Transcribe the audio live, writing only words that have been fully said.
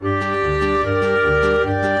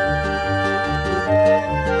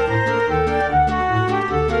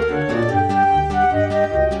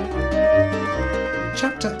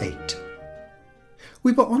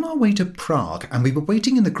way to Prague, and we were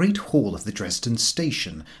waiting in the great hall of the Dresden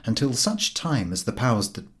station until such time as the powers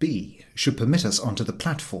that be should permit us onto the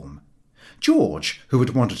platform. George, who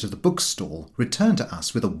had wandered to the bookstall, returned to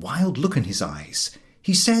us with a wild look in his eyes.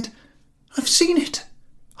 He said, "I've seen it."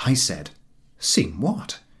 I said, "Seen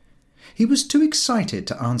what?" He was too excited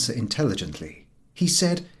to answer intelligently. He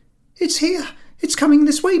said, "It's here. It's coming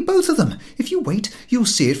this way, both of them. If you wait, you'll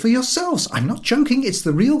see it for yourselves. I'm not joking, it's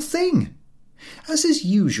the real thing." As is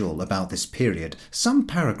usual about this period, some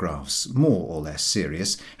paragraphs, more or less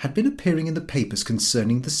serious, had been appearing in the papers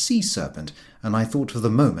concerning the sea serpent, and I thought for the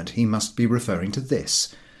moment he must be referring to this.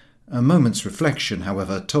 A moment's reflection,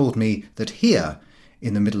 however, told me that here,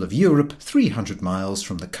 in the middle of Europe, 300 miles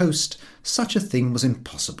from the coast, such a thing was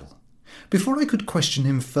impossible. Before I could question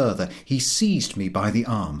him further, he seized me by the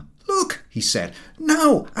arm. "Look," he said,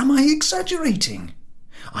 "now, am I exaggerating?"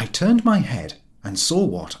 I turned my head and saw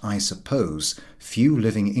what, I suppose, few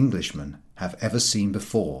living Englishmen have ever seen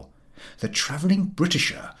before. The travelling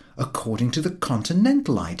Britisher, according to the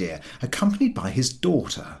continental idea, accompanied by his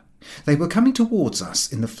daughter. They were coming towards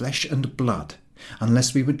us in the flesh and blood,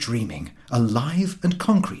 unless we were dreaming, alive and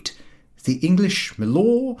concrete. The English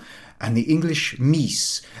milor and the English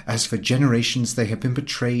mise, as for generations they have been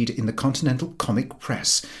portrayed in the continental comic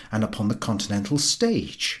press and upon the continental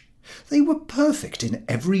stage. They were perfect in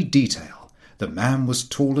every detail. The man was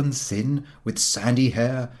tall and thin, with sandy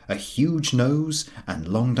hair, a huge nose, and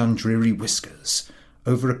long Dundreary whiskers.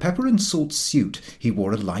 Over a pepper and salt suit he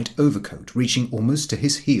wore a light overcoat reaching almost to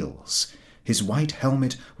his heels. His white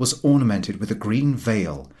helmet was ornamented with a green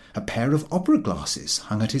veil. A pair of opera glasses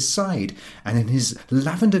hung at his side, and in his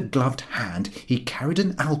lavender-gloved hand he carried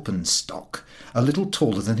an alpenstock, a little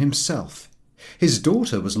taller than himself. His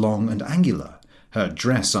daughter was long and angular. Her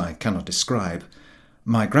dress I cannot describe.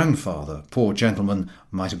 My grandfather, poor gentleman,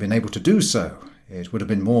 might have been able to do so. It would have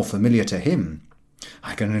been more familiar to him.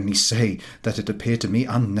 I can only say that it appeared to me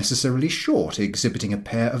unnecessarily short, exhibiting a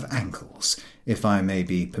pair of ankles, if I may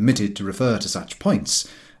be permitted to refer to such points,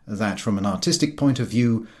 that from an artistic point of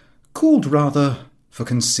view called rather for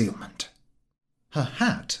concealment. Her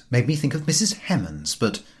hat made me think of Mrs. Hemans,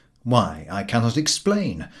 but why, I cannot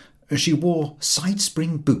explain. She wore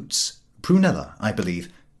side-spring boots, prunella, I believe,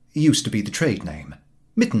 used to be the trade name,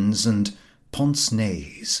 mittens and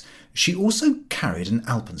pince-nez. She also carried an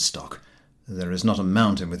alpenstock. There is not a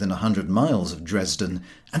mountain within 100 miles of Dresden,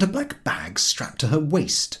 and a black bag strapped to her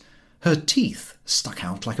waist. Her teeth stuck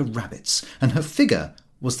out like a rabbit's, and her figure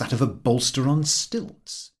was that of a bolster on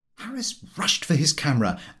stilts. Harris rushed for his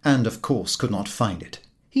camera, and of course could not find it.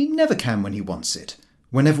 He never can when he wants it.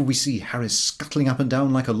 Whenever we see Harris scuttling up and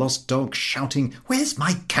down like a lost dog, shouting, "Where's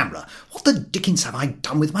my camera? What the dickens have I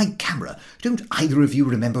done with my camera? Don't either of you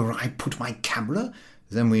remember where I put my camera?"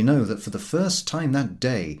 Then we know that for the first time that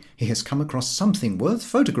day he has come across something worth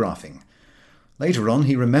photographing. Later on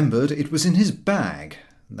he remembered it was in his bag.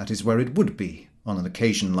 That is where it would be on an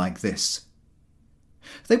occasion like this.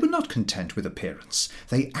 They were not content with appearance.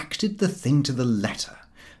 They acted the thing to the letter.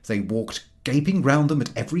 They walked gaping round them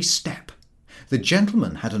at every step. The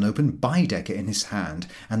gentleman had an open Baedeker in his hand,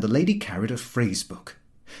 and the lady carried a phrase book.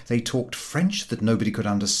 They talked French that nobody could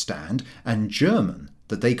understand, and German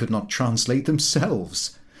that they could not translate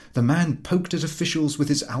themselves. The man poked at officials with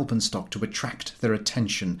his alpenstock to attract their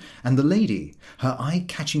attention, and the lady, her eye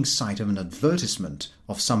catching sight of an advertisement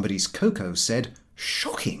of somebody's cocoa, said,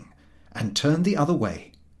 "Shocking!" and turned the other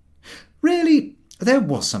way. Really, there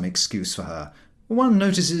was some excuse for her. One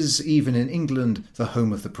notices, even in England, the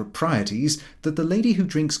home of the proprieties, that the lady who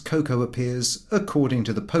drinks cocoa appears, according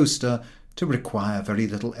to the poster, to require very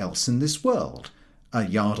little else in this world, a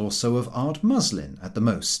yard or so of art muslin at the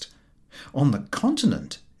most. On the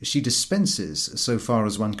continent, she dispenses, so far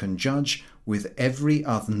as one can judge, with every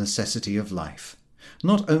other necessity of life.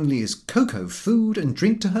 Not only is cocoa food and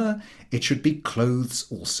drink to her, it should be clothes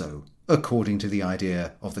also, according to the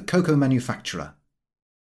idea of the cocoa manufacturer.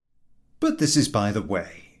 But this is by the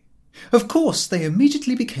way. Of course, they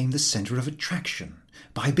immediately became the centre of attraction.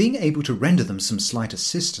 By being able to render them some slight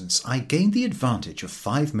assistance, I gained the advantage of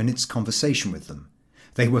 5 minutes' conversation with them.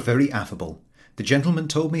 They were very affable. The gentleman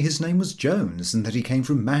told me his name was Jones, and that he came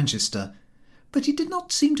from Manchester, but he did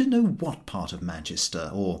not seem to know what part of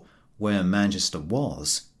Manchester, or where Manchester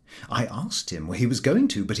was. I asked him where he was going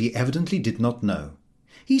to, but he evidently did not know.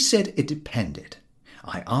 He said it depended.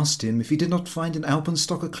 I asked him if he did not find an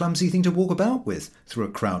alpenstock a clumsy thing to walk about with through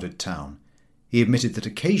a crowded town. He admitted that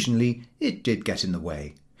occasionally it did get in the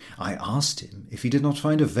way. I asked him if he did not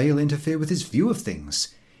find a veil interfere with his view of things.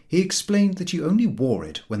 He explained that you only wore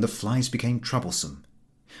it when the flies became troublesome.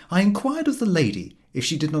 I inquired of the lady if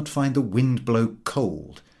she did not find the wind blow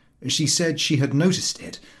cold. She said she had noticed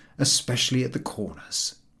it, especially at the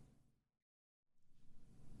corners.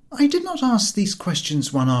 I did not ask these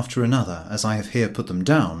questions one after another, as I have here put them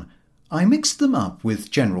down. I mixed them up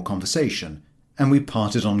with general conversation, and we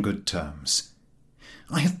parted on good terms.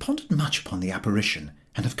 I have pondered much upon the apparition,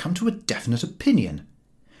 and have come to a definite opinion.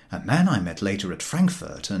 A man I met later at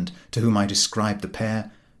Frankfurt, and to whom I described the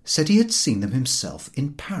pair, said he had seen them himself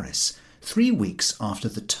in Paris 3 weeks after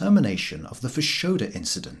the termination of the Fashoda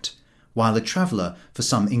incident, while a traveller for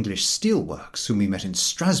some English steelworks whom he met in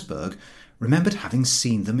Strasbourg remembered having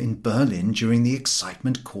seen them in Berlin during the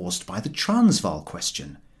excitement caused by the Transvaal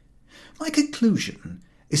question. My conclusion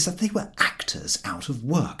is that they were actors out of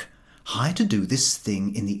work, hired to do this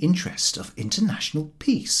thing in the interest of international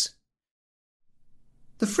peace.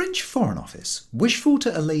 The French Foreign Office, wishful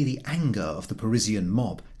to allay the anger of the Parisian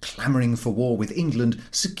mob clamouring for war with England,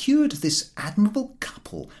 secured this admirable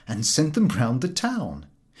couple and sent them round the town.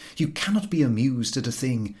 You cannot be amused at a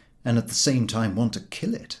thing and at the same time want to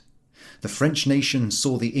kill it. The French nation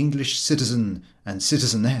saw the English citizen and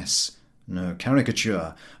citizeness, no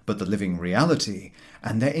caricature, but the living reality,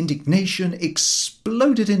 and their indignation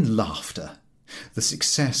exploded in laughter. The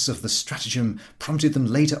success of the stratagem prompted them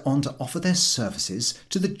later on to offer their services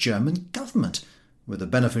to the German government, with the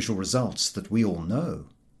beneficial results that we all know.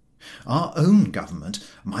 Our own government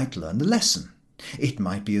might learn the lesson. It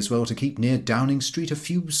might be as well to keep near Downing Street a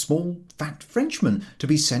few small, fat Frenchmen to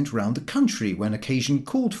be sent round the country when occasion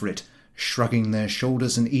called for it, shrugging their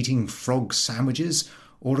shoulders and eating frog sandwiches,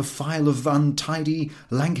 or a file of untidy,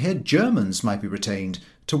 lank-haired Germans might be retained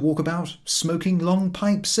to walk about smoking long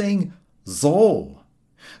pipes, saying, "So."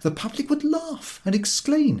 The public would laugh and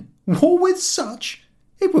exclaim, "War with such?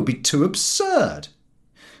 It would be too absurd."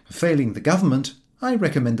 Failing the government, I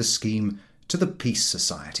recommend the scheme to the Peace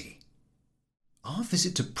Society. Our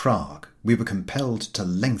visit to Prague we were compelled to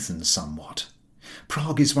lengthen somewhat.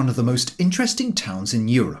 Prague is one of the most interesting towns in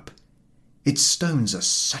Europe. Its stones are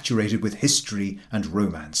saturated with history and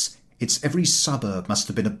romance. Its every suburb must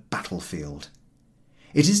have been a battlefield.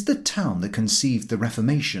 It is the town that conceived the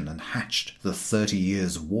Reformation and hatched the 30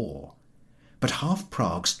 Years' War. But half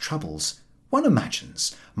Prague's troubles, one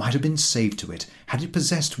imagines, might have been saved to it had it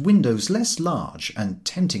possessed windows less large and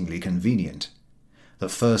temptingly convenient. The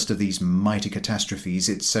first of these mighty catastrophes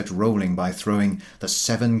it set rolling by throwing the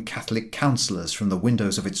 7 Catholic councillors from the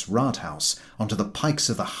windows of its Rathaus onto the pikes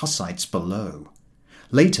of the Hussites below.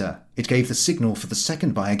 Later, it gave the signal for the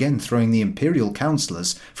second by again throwing the imperial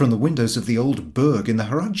councillors from the windows of the old Burg in the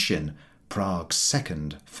Hradschin, Prague's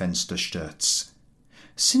second Fenstersturz.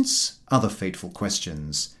 Since other fateful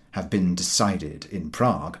questions have been decided in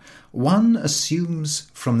Prague, one assumes,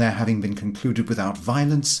 from their having been concluded without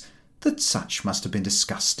violence, that such must have been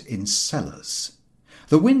discussed in cellars.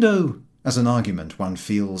 The window, as an argument one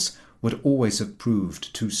feels, would always have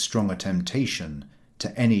proved too strong a temptation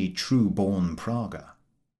to any true-born Prager.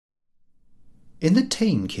 In the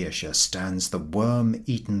Teinkirche stands the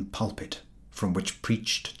worm-eaten pulpit from which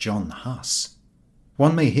preached John Huss.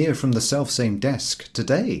 One may hear from the selfsame desk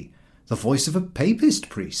today the voice of a papist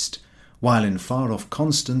priest, while in far-off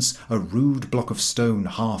Constance a rude block of stone,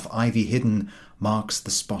 half ivy-hidden, marks the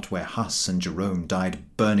spot where Huss and Jerome died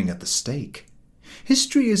burning at the stake.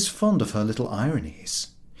 History is fond of her little ironies.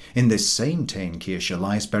 In this same Teinkirche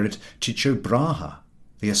lies buried Tycho Brahe,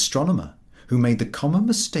 the astronomer, who made the common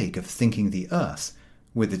mistake of thinking the Earth,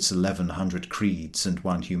 with its 1100 creeds and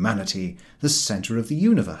one humanity, the centre of the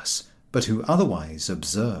universe, but who otherwise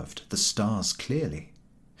observed the stars clearly.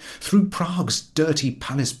 Through Prague's dirty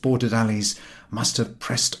palace-bordered alleys must have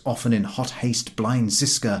pressed often in hot haste blind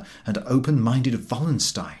Ziska and open-minded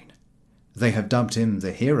Wallenstein. They have dubbed him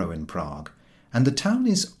the hero in Prague, and the town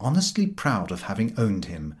is honestly proud of having owned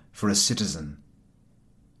him for a citizen.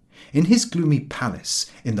 In his gloomy palace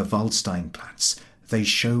in the Waldsteinplatz, they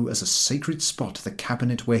show as a sacred spot the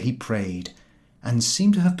cabinet where he prayed, and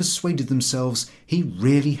seem to have persuaded themselves he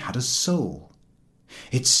really had a soul.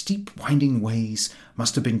 Its steep winding ways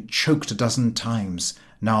must have been choked a dozen times,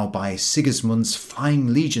 now by Sigismund's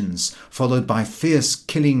flying legions, followed by fierce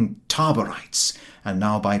killing Taborites, and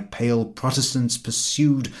now by pale Protestants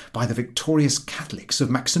pursued by the victorious Catholics of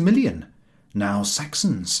Maximilian, now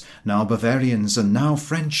Saxons, now Bavarians, and now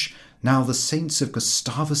French, now the saints of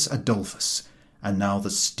Gustavus Adolphus, and now the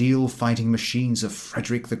steel fighting machines of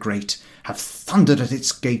Frederick the Great have thundered at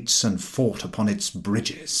its gates and fought upon its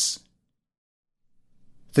bridges.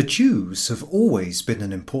 The Jews have always been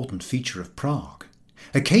an important feature of Prague.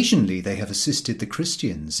 Occasionally they have assisted the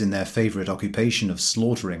Christians in their favourite occupation of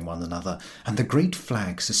slaughtering one another, and the great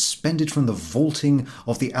flag suspended from the vaulting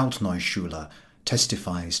of the Altneuschule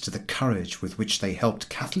testifies to the courage with which they helped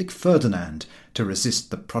Catholic Ferdinand to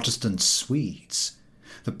resist the Protestant Swedes.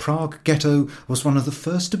 The Prague ghetto was one of the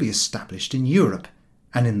first to be established in Europe,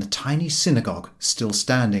 and in the tiny synagogue still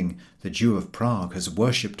standing, the Jew of Prague has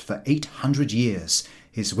worshipped for 800 years,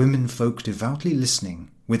 his womenfolk devoutly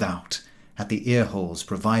listening, without, at the earholes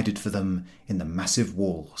provided for them in the massive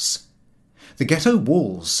walls. The ghetto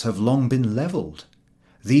walls have long been levelled.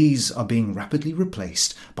 These are being rapidly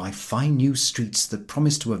replaced by fine new streets that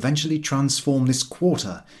promise to eventually transform this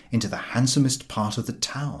quarter into the handsomest part of the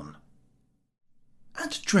town.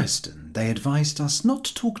 At Dresden, they advised us not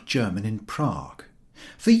to talk German in Prague.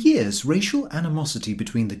 For years, racial animosity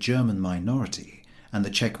between the German minority and the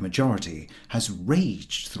Czech majority has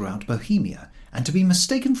raged throughout Bohemia, and to be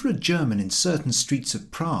mistaken for a German in certain streets of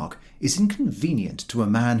Prague is inconvenient to a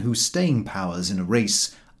man whose staying powers in a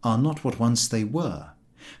race are not what once they were.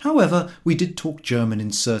 However, we did talk German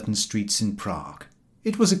in certain streets in Prague.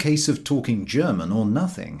 It was a case of talking German or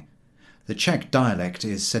nothing. The Czech dialect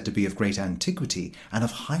is said to be of great antiquity and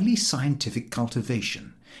of highly scientific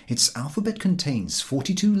cultivation. Its alphabet contains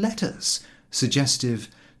 42 letters, suggestive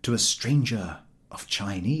to a stranger of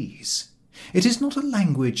Chinese. It is not a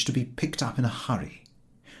language to be picked up in a hurry.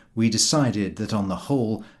 We decided that on the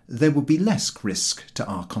whole there would be less risk to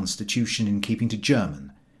our constitution in keeping to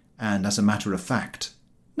German, and as a matter of fact,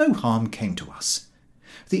 no harm came to us.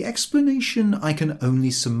 The explanation I can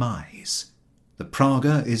only surmise. The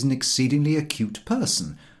Prager is an exceedingly acute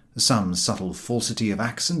person. Some subtle falsity of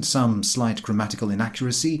accent, some slight grammatical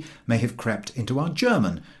inaccuracy may have crept into our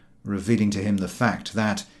German, revealing to him the fact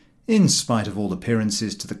that, in spite of all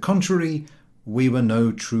appearances to the contrary, we were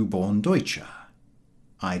no true-born Deutscher.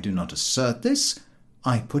 I do not assert this,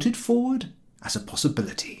 I put it forward as a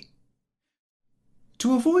possibility.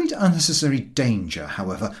 To avoid unnecessary danger,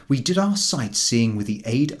 however, we did our sightseeing with the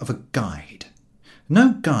aid of a guide.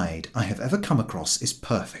 No guide I have ever come across is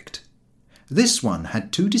perfect. This one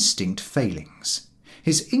had two distinct failings.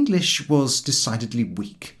 His English was decidedly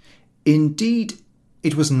weak. Indeed,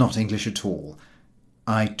 it was not English at all.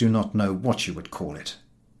 I do not know what you would call it.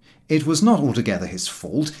 It was not altogether his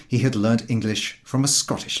fault. He had learnt English from a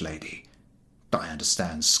Scottish lady. I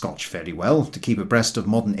understand Scotch fairly well. To keep abreast of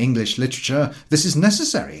modern English literature, this is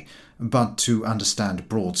necessary. But to understand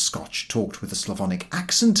broad Scotch talked with a Slavonic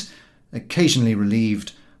accent, occasionally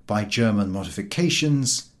relieved by German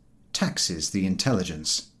modifications, taxes the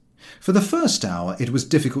intelligence. For the first hour it was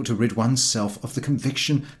difficult to rid oneself of the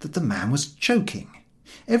conviction that the man was joking.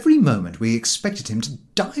 Every moment we expected him to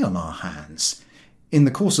die on our hands. In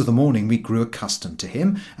the course of the morning we grew accustomed to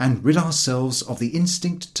him and rid ourselves of the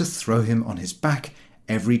instinct to throw him on his back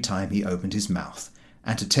every time he opened his mouth,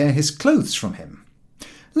 and to tear his clothes from him.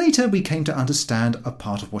 Later we came to understand a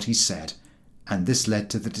part of what he said, and this led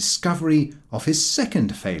to the discovery of his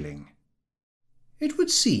second failing. It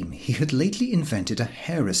would seem he had lately invented a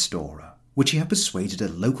hair restorer, which he had persuaded a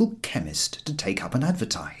local chemist to take up and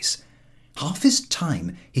advertise. Half his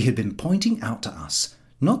time he had been pointing out to us,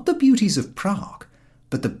 not the beauties of Prague,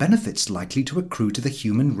 but the benefits likely to accrue to the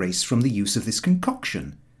human race from the use of this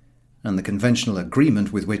concoction, and the conventional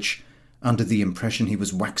agreement with which, under the impression he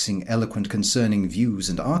was waxing eloquent concerning views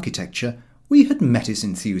and architecture, we had met his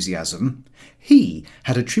enthusiasm, he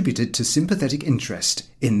had attributed to sympathetic interest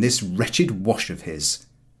in this wretched wash of his.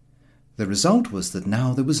 The result was that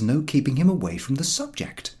now there was no keeping him away from the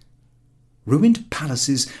subject. Ruined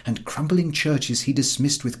palaces and crumbling churches he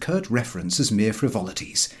dismissed with curt reference as mere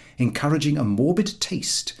frivolities, encouraging a morbid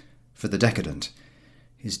taste for the decadent.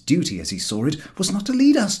 His duty, as he saw it, was not to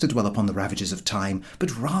lead us to dwell upon the ravages of time,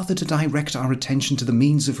 but rather to direct our attention to the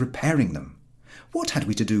means of repairing them. What had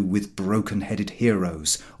we to do with broken-headed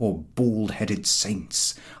heroes or bald-headed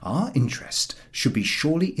saints? Our interest should be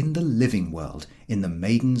surely in the living world, in the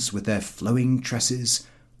maidens with their flowing tresses,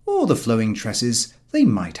 or the flowing tresses they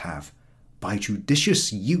might have, by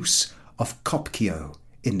judicious use of kopkio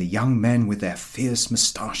in the young men with their fierce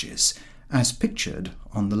moustaches, as pictured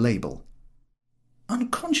on the label.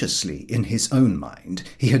 Unconsciously, in his own mind,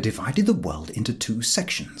 he had divided the world into two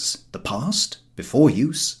sections. The past, before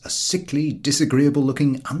use, a sickly,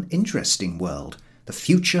 disagreeable-looking, uninteresting world. The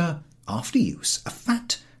future, after use, a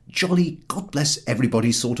fat, jolly,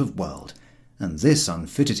 God-bless-everybody sort of world. And this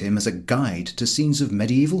unfitted him as a guide to scenes of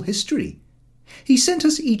medieval history. He sent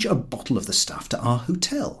us each a bottle of the stuff to our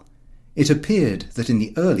hotel. It appeared that in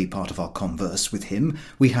the early part of our converse with him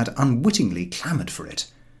we had unwittingly clamoured for it.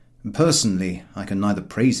 Personally, I can neither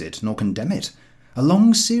praise it nor condemn it. A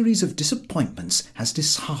long series of disappointments has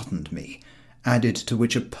disheartened me, added to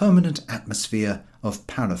which a permanent atmosphere of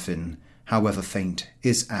paraffin, however faint,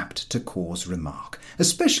 is apt to cause remark,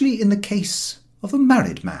 especially in the case of a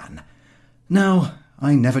married man. Now,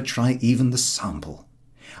 I never try even the sample.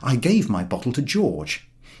 I gave my bottle to George.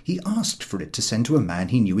 He asked for it to send to a man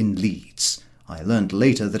he knew in Leeds. I learned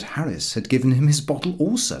later that Harris had given him his bottle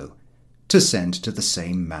also, to send to the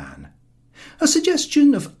same man. A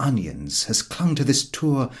suggestion of onions has clung to this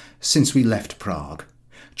tour since we left Prague.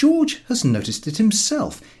 George has noticed it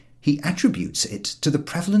himself. He attributes it to the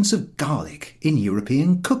prevalence of garlic in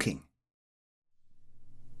European cooking.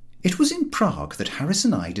 It was in Prague that Harris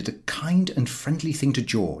and I did a kind and friendly thing to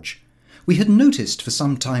George. We had noticed for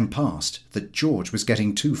some time past that George was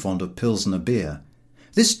getting too fond of Pilsner beer.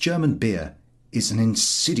 This German beer is an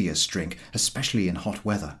insidious drink, especially in hot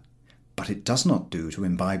weather. But it does not do to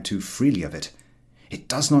imbibe too freely of it. It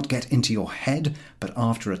does not get into your head, but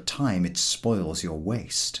after a time it spoils your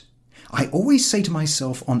waist. I always say to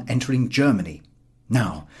myself on entering Germany,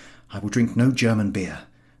 now, I will drink no German beer.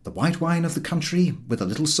 The white wine of the country, with a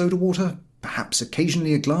little soda water, perhaps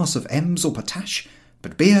occasionally a glass of Ems or potash,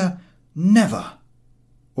 but beer, never.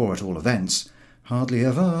 Or at all events, hardly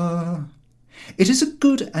ever. It is a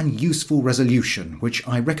good and useful resolution which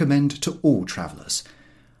I recommend to all travellers.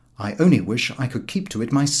 I only wish I could keep to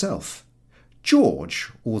it myself.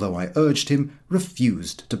 George, although I urged him,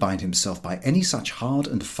 refused to bind himself by any such hard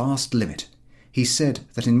and fast limit. He said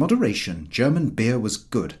that in moderation German beer was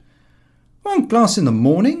good. "1 glass in the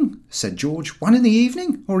morning," said George, "1 in the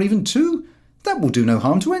evening, or even 2. That will do no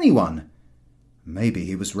harm to anyone." Maybe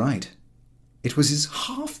he was right. It was his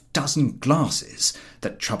half-dozen glasses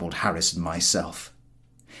that troubled Harris and myself.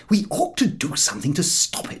 "We ought to do something to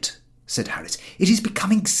stop it," said Harris. "It is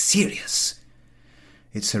becoming serious."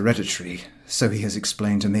 "It's hereditary, so he has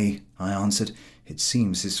explained to me," I answered. "It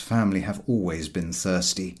seems his family have always been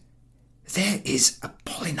thirsty." "There is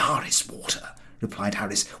Apollinaris water," replied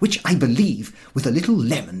Harris, "which I believe, with a little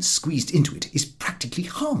lemon squeezed into it, is practically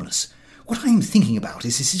harmless. What I am thinking about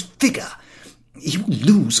is his figure. He will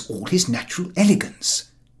lose all his natural elegance."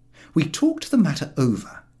 We talked the matter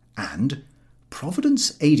over, and,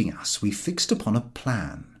 Providence aiding us, we fixed upon a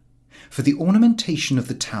plan. For the ornamentation of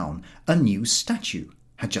the town, a new statue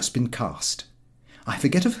had just been cast. I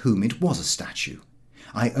forget of whom it was a statue.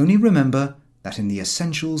 I only remember that in the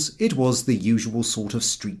essentials it was the usual sort of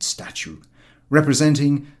street statue,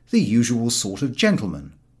 representing the usual sort of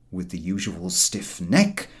gentleman, with the usual stiff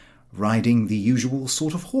neck, riding the usual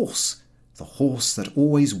sort of horse, the horse that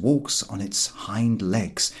always walks on its hind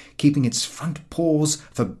legs, keeping its front paws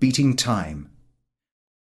for beating time.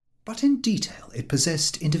 But in detail it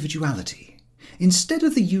possessed individuality. Instead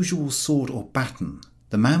of the usual sword or baton,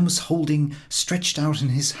 the man was holding, stretched out in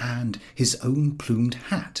his hand, his own plumed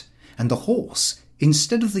hat, and the horse,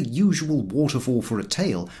 instead of the usual waterfall for a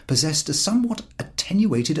tail, possessed a somewhat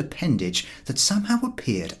attenuated appendage that somehow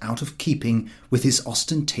appeared out of keeping with his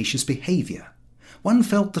ostentatious behaviour. One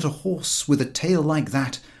felt that a horse with a tail like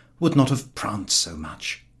that would not have pranced so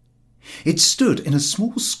much. It stood in a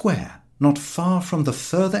small square not far from the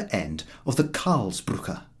further end of the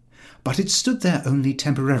Karlsbrücke, but it stood there only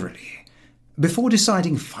temporarily. Before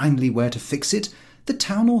deciding finally where to fix it, the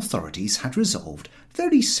town authorities had resolved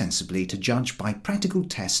very sensibly to judge by practical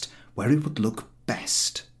test where it would look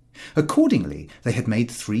best. Accordingly, they had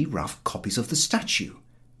made 3 rough copies of the statue,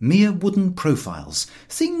 mere wooden profiles,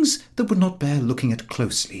 things that would not bear looking at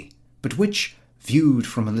closely, but which, viewed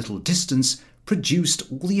from a little distance, produced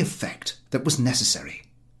all the effect that was necessary.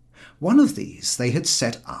 One of these they had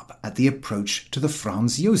set up at the approach to the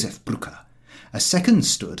Franz-Josef-Brücke, a second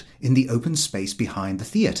stood in the open space behind the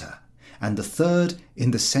theatre, and the third in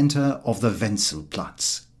the centre of the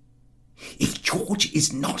Wenzelplatz. "If George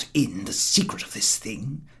is not in the secret of this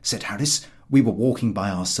thing," said Harris. We were walking by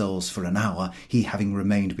ourselves for an hour, he having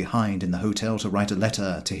remained behind in the hotel to write a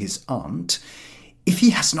letter to his aunt. "If he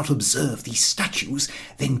has not observed these statues,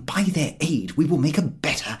 then by their aid we will make a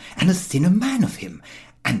better and a thinner man of him,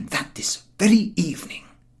 and that this very evening."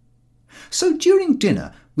 So during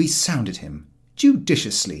dinner we sounded him,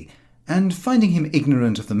 judiciously, and finding him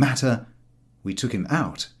ignorant of the matter, we took him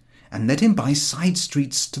out, and led him by side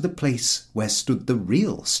streets to the place where stood the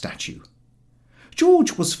real statue.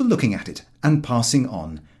 George was for looking at it and passing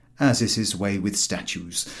on, as is his way with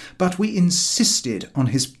statues, but we insisted on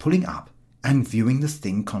his pulling up and viewing the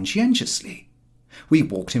thing conscientiously. We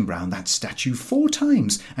walked him round that statue 4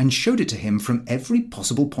 times and showed it to him from every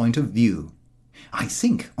possible point of view. I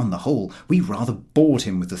think, on the whole, we rather bored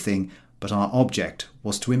him with the thing, but our object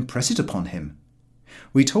was to impress it upon him.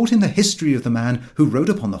 We told him the history of the man who rode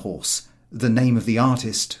upon the horse, the name of the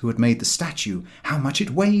artist who had made the statue, how much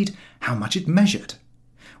it weighed, how much it measured.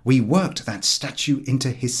 We worked that statue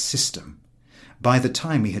into his system. By the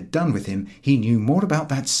time we had done with him, he knew more about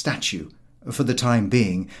that statue for the time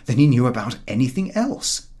being, than he knew about anything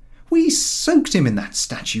else. We soaked him in that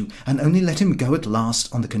statue and only let him go at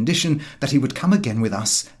last on the condition that he would come again with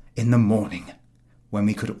us in the morning, when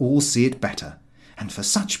we could all see it better, and for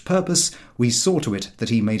such purpose we saw to it that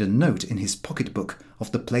he made a note in his pocket-book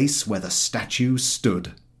of the place where the statue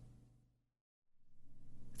stood.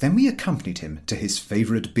 Then we accompanied him to his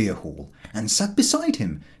favourite beer-hall, and sat beside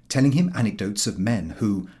him, telling him anecdotes of men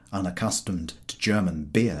who, unaccustomed to German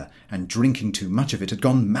beer, and drinking too much of it, had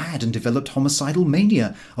gone mad and developed homicidal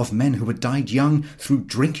mania, of men who had died young through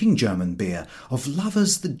drinking German beer, of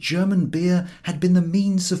lovers that German beer had been the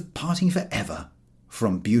means of parting for ever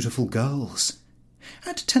from beautiful girls.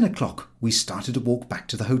 At 10 o'clock we started to walk back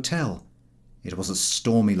to the hotel. It was a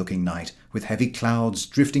stormy-looking night, with heavy clouds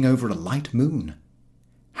drifting over a light moon.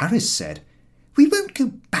 Harris said, "We won't go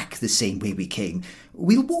back the same way we came.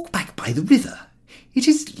 We'll walk back by the river. It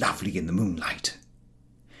is lovely in the moonlight."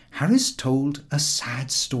 Harris told a sad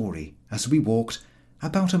story as we walked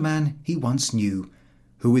about a man he once knew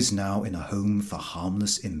who is now in a home for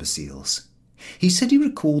harmless imbeciles. He said he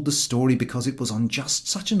recalled the story because it was on just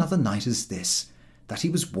such another night as this that he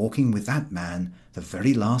was walking with that man the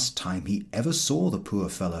very last time he ever saw the poor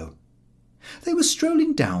fellow. They were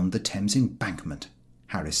strolling down the Thames Embankment,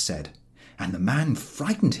 Harris said, and the man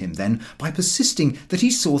frightened him then by persisting that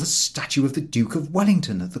he saw the statue of the Duke of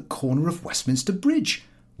Wellington at the corner of Westminster Bridge,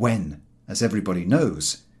 when, as everybody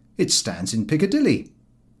knows, it stands in Piccadilly.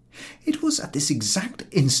 It was at this exact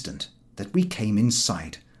instant that we came in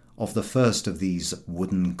sight of the first of these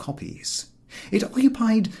wooden copies. It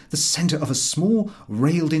occupied the centre of a small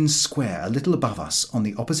railed-in square a little above us on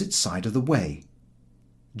the opposite side of the way.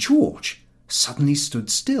 George suddenly stood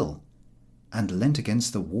still and leant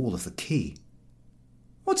against the wall of the quay.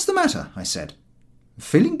 "What's the matter?" I said.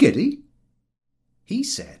 "Feeling giddy?" He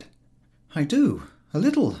said, "I do, a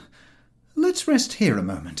little. Let's rest here a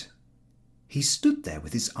moment." He stood there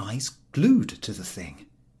with his eyes glued to the thing.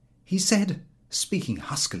 He said, speaking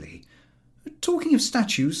huskily, "Talking of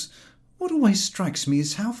statues, what always strikes me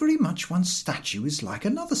is how very much one statue is like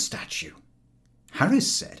another statue."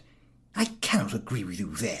 Harris said, "I cannot agree with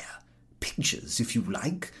you there. Pictures, if you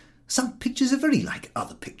like. Some pictures are very like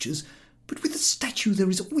other pictures, but with a statue there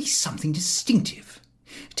is always something distinctive.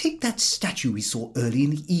 Take that statue we saw early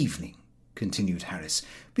in the evening," continued Harris,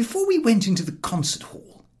 "before we went into the concert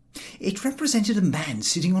hall. It represented a man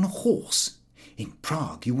sitting on a horse. In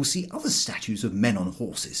Prague you will see other statues of men on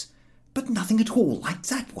horses, but nothing at all like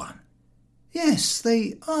that one." "Yes,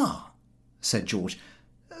 they are," said George.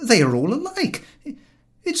 "They are all alike.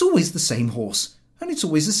 It's always the same horse, and it's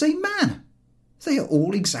always the same man. They are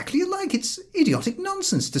all exactly alike. It's idiotic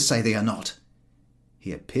nonsense to say they are not."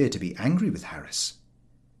 He appeared to be angry with Harris.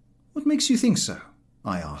 "What makes you think so?"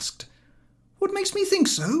 I asked. "What makes me think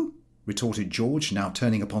so?" retorted George, now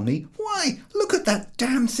turning upon me. "Why, look at that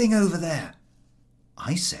damn thing over there."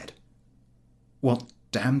 I said, "What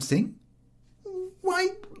damn thing?" "Why,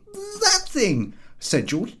 that thing," said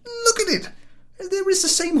George. "Look at it. There is the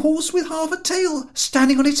same horse with half a tail,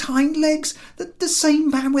 standing on its hind legs, the same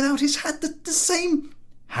man without his hat, the same—"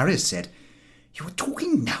 Harris said, "You are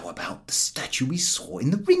talking now about the statue we saw in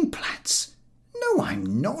the Ringplatz." "No,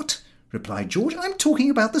 I'm not," replied George. "I'm talking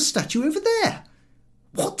about the statue over there."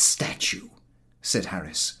 "What statue?" said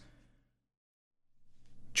Harris.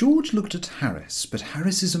 George looked at Harris, but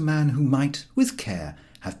Harris is a man who might, with care,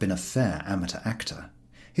 have been a fair amateur actor.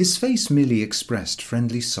 His face merely expressed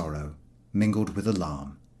friendly sorrow, mingled with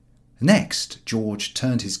alarm. Next, George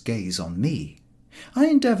turned his gaze on me. I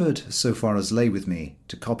endeavoured, so far as lay with me,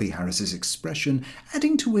 to copy Harris's expression,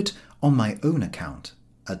 adding to it, on my own account,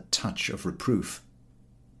 a touch of reproof.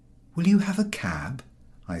 "Will you have a cab?"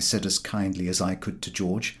 I said as kindly as I could to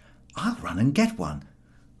George. "I'll run and get one."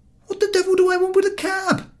 "What the devil do I want with a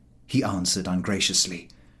cab?" he answered ungraciously.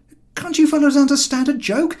 "Can't you fellows understand a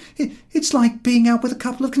joke? It's like being out with a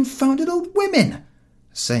couple of confounded old women."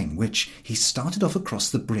 Saying which, he started off across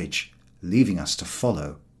the bridge, leaving us to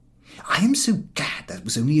follow. "I am so glad that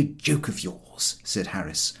was only a joke of yours," said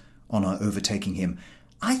Harris, on our overtaking him.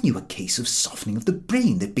 "I knew a case of softening of the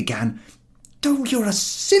brain that began—" "Oh, you're a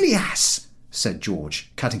silly ass," said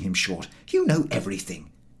George, cutting him short. "You know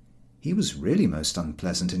everything." He was really most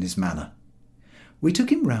unpleasant in his manner. We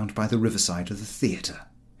took him round by the riverside of the theatre.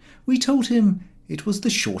 We told him it was the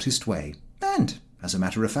shortest way, and, as a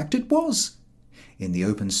matter of fact, it was. In the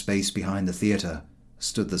open space behind the theatre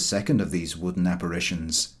stood the second of these wooden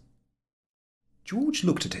apparitions. George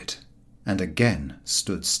looked at it, and again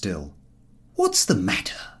stood still. "What's the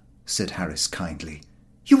matter?" said Harris kindly.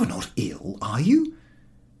 "You are not ill, are you?"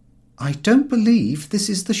 "I don't believe this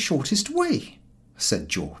is the shortest way," said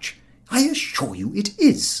George. "I assure you it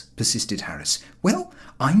is," persisted Harris. "Well,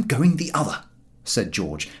 I'm going the other," said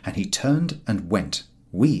George, and he turned and went,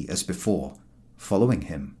 we, as before, following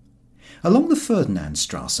him. Along the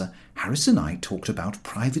Ferdinandstrasse, Harris and I talked about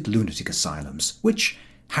private lunatic asylums, which,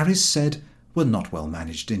 Harris said, were not well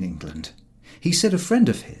managed in England. He said a friend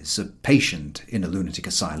of his, a patient in a lunatic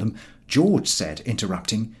asylum, George said,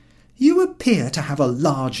 interrupting, "You appear to have a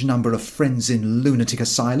large number of friends in lunatic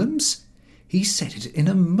asylums." He said it in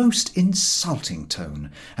a most insulting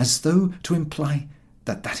tone, as though to imply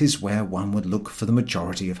that that is where one would look for the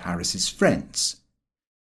majority of Harris's friends.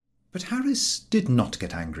 But Harris did not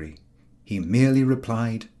get angry. He merely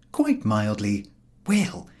replied, quite mildly,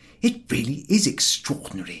 "Well, it really is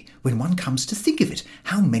extraordinary, when one comes to think of it,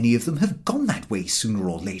 how many of them have gone that way sooner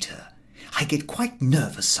or later. I get quite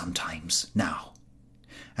nervous sometimes, now."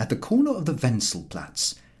 At the corner of the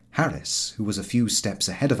Wenzelplatz, Harris, who was a few steps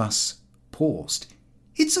ahead of us, paused.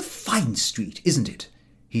 "It's a fine street, isn't it?"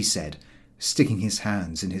 he said, sticking his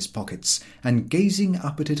hands in his pockets and gazing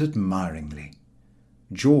up at it admiringly.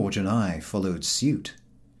 George and I followed suit.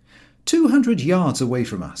 200 yards away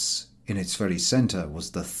from us, in its very centre,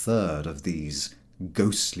 was the third of these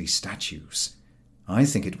ghostly statues. I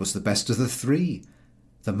think it was the best of the three,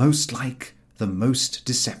 the most like, the most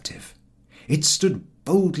deceptive. It stood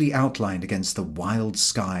boldly outlined against the wild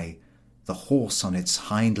sky, the horse on its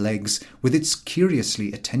hind legs with its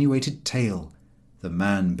curiously attenuated tail, the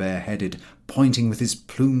man bareheaded, pointing with his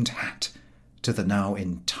plumed hat to the now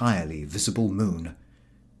entirely visible moon.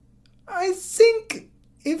 "I think,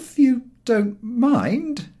 if you don't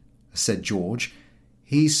mind," said George.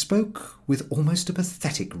 He spoke with almost a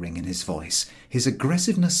pathetic ring in his voice. His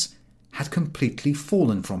aggressiveness had completely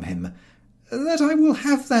fallen from him. "That I will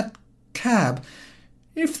have that cab,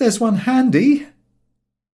 if there's one handy."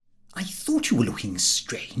 "I thought you were looking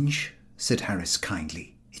strange," said Harris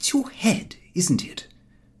kindly. "It's your head, isn't it?"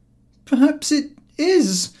 "Perhaps it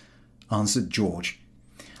is," answered George.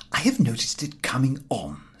 "I have noticed it coming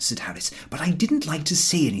on," said Harris, "but I didn't like to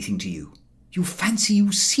say anything to you. You fancy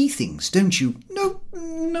you see things, don't you?"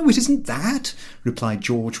 No, it isn't that," replied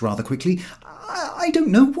George rather quickly. I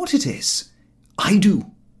don't know what it is." "I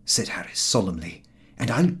do," said Harris solemnly, "and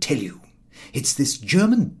I'll tell you. It's this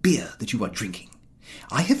German beer that you are drinking.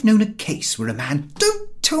 I have known a case where a man—"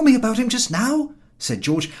 "Don't tell me about him just now," said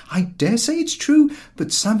George. "I dare say it's true,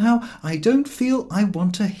 but somehow I don't feel I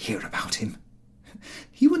want to hear about him."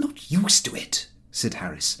 "You are not used to it," said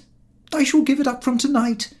Harris. "I shall give it up from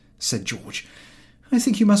tonight," said George. "I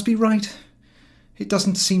think you must be right. It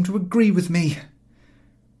doesn't seem to agree with me."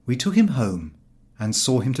 We took him home and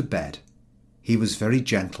saw him to bed. He was very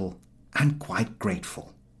gentle and quite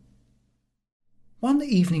grateful. One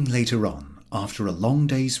evening later on, after a long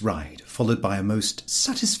day's ride, followed by a most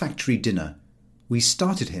satisfactory dinner, we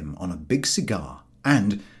started him on a big cigar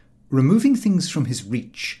and, removing things from his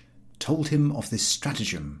reach, told him of this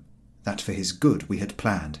stratagem that for his good we had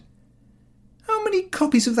planned. "How many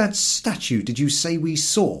copies of that statue did you say we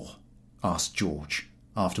saw?" asked George,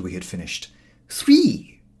 after we had finished.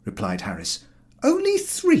 "3, replied Harris. "Only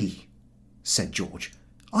 3, said George.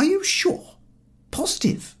 "Are you sure?"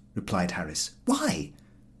 "Positive," replied Harris. "Why?"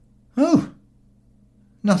 "Oh,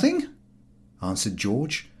 nothing," answered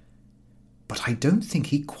George. But I don't think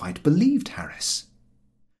he quite believed Harris.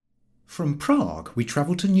 From Prague we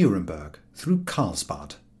travelled to Nuremberg through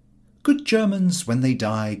Karlsbad. Good Germans, when they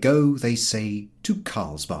die, go, they say, to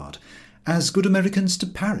Karlsbad, as good Americans to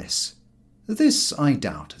Paris. This I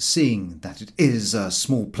doubt, seeing that it is a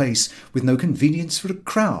small place with no convenience for a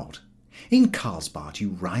crowd. In Karlsbad you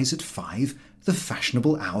rise at 5, the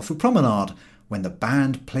fashionable hour for promenade, when the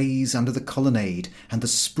band plays under the colonnade and the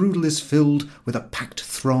Sprudel is filled with a packed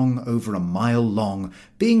throng over a mile long,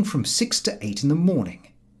 being from 6 to 8 in the morning.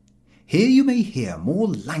 Here you may hear more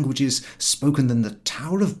languages spoken than the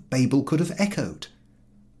Tower of Babel could have echoed.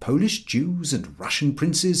 Polish Jews and Russian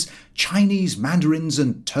princes, Chinese mandarins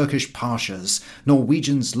and Turkish pashas,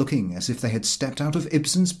 Norwegians looking as if they had stepped out of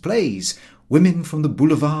Ibsen's plays, women from the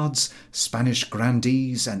boulevards, Spanish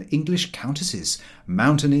grandees and English countesses,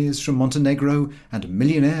 mountaineers from Montenegro and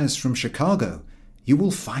millionaires from Chicago. You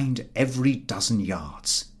will find every dozen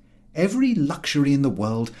yards. Every luxury in the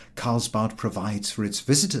world Karlsbad provides for its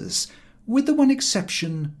visitors, with the one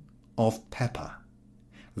exception of pepper.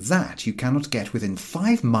 That you cannot get within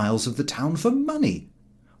 5 miles of the town for money.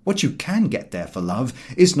 What you can get there for love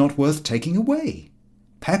is not worth taking away.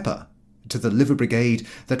 Pepper, to the liver brigade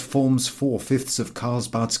that forms 4/5 of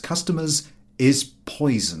Karlsbad's customers, is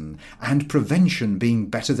poison, and prevention being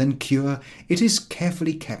better than cure, it is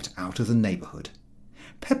carefully kept out of the neighbourhood.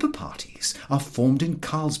 Pepper parties are formed in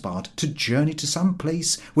Carlsbad to journey to some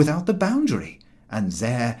place without the boundary, and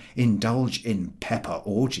there indulge in pepper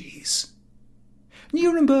orgies.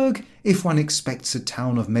 Nuremberg, if one expects a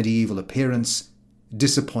town of medieval appearance,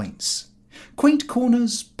 disappoints. Quaint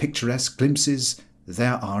corners, picturesque glimpses,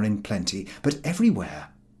 there are in plenty, but everywhere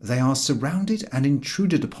they are surrounded and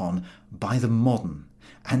intruded upon by the modern,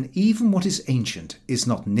 and even what is ancient is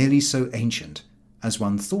not nearly so ancient as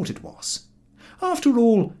one thought it was. After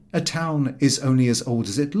all, a town is only as old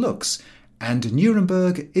as it looks, and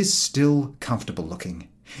Nuremberg is still comfortable looking,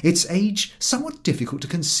 its age somewhat difficult to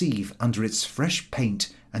conceive under its fresh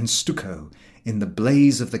paint and stucco in the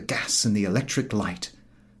blaze of the gas and the electric light.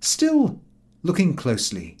 Still, looking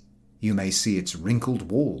closely, you may see its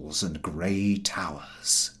wrinkled walls and grey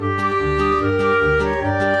towers.